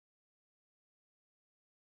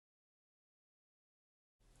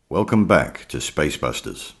Welcome back to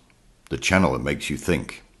Spacebusters, the channel that makes you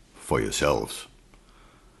think for yourselves.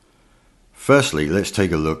 Firstly, let's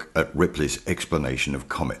take a look at Ripley's explanation of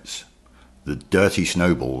comets, the dirty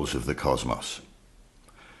snowballs of the cosmos.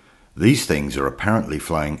 These things are apparently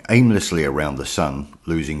flying aimlessly around the sun,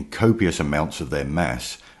 losing copious amounts of their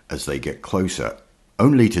mass as they get closer,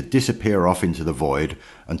 only to disappear off into the void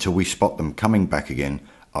until we spot them coming back again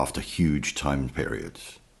after huge time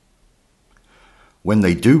periods. When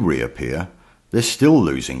they do reappear, they're still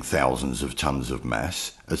losing thousands of tons of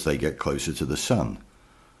mass as they get closer to the sun.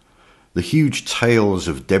 The huge tails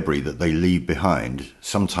of debris that they leave behind,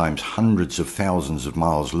 sometimes hundreds of thousands of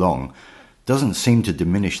miles long, doesn't seem to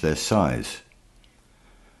diminish their size.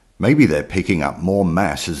 Maybe they're picking up more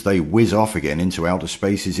mass as they whiz off again into outer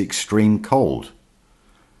space's extreme cold.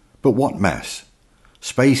 But what mass?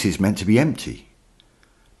 Space is meant to be empty.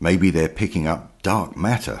 Maybe they're picking up dark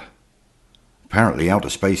matter. Apparently outer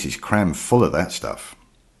space is crammed full of that stuff.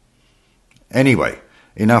 Anyway,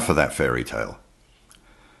 enough of that fairy tale.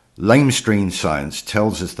 Lamestream science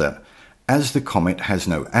tells us that as the comet has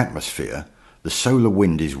no atmosphere, the solar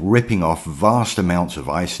wind is ripping off vast amounts of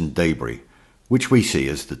ice and debris, which we see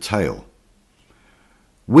as the tail.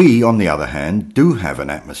 We, on the other hand, do have an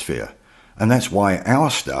atmosphere, and that's why our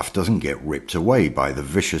stuff doesn't get ripped away by the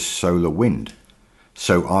vicious solar wind.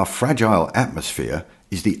 So our fragile atmosphere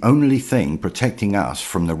is the only thing protecting us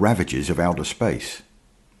from the ravages of outer space.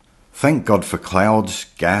 Thank God for clouds,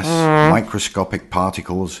 gas, microscopic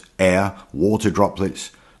particles, air, water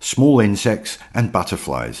droplets, small insects and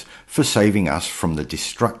butterflies for saving us from the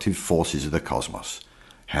destructive forces of the cosmos.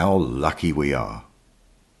 How lucky we are.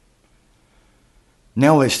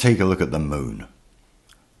 Now let's take a look at the moon.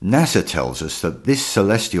 NASA tells us that this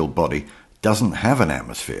celestial body doesn't have an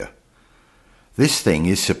atmosphere. This thing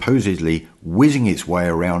is supposedly whizzing its way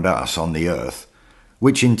around us on the Earth,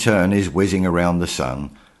 which in turn is whizzing around the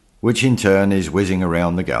Sun, which in turn is whizzing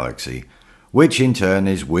around the galaxy, which in turn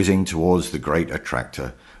is whizzing towards the Great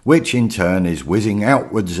Attractor, which in turn is whizzing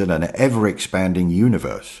outwards at an ever-expanding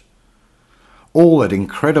universe. All at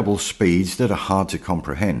incredible speeds that are hard to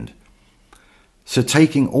comprehend. So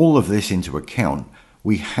taking all of this into account,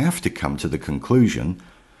 we have to come to the conclusion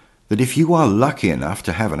that if you are lucky enough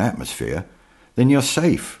to have an atmosphere, then you're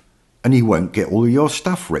safe, and you won't get all your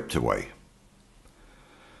stuff ripped away.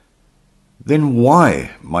 Then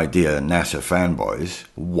why, my dear NASA fanboys,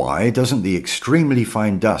 why doesn't the extremely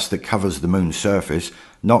fine dust that covers the moon's surface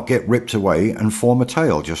not get ripped away and form a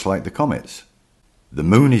tail just like the comets? The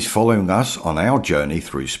moon is following us on our journey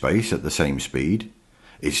through space at the same speed.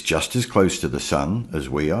 It's just as close to the sun as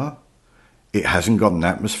we are. It hasn't got an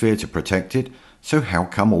atmosphere to protect it, so how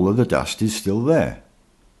come all of the dust is still there?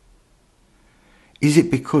 Is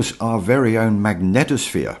it because our very own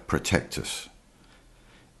magnetosphere protects us?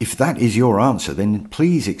 If that is your answer, then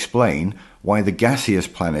please explain why the gaseous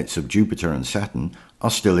planets of Jupiter and Saturn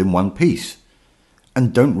are still in one piece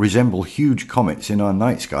and don't resemble huge comets in our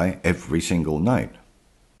night sky every single night.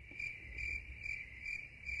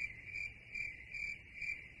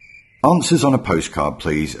 Answers on a postcard,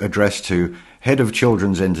 please, addressed to Head of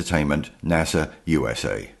Children's Entertainment, NASA,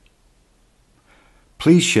 USA.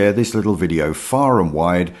 Please share this little video far and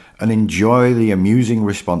wide and enjoy the amusing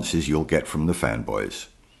responses you'll get from the fanboys.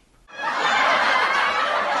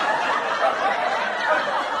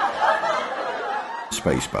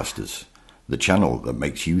 Spacebusters, the channel that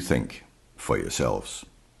makes you think for yourselves.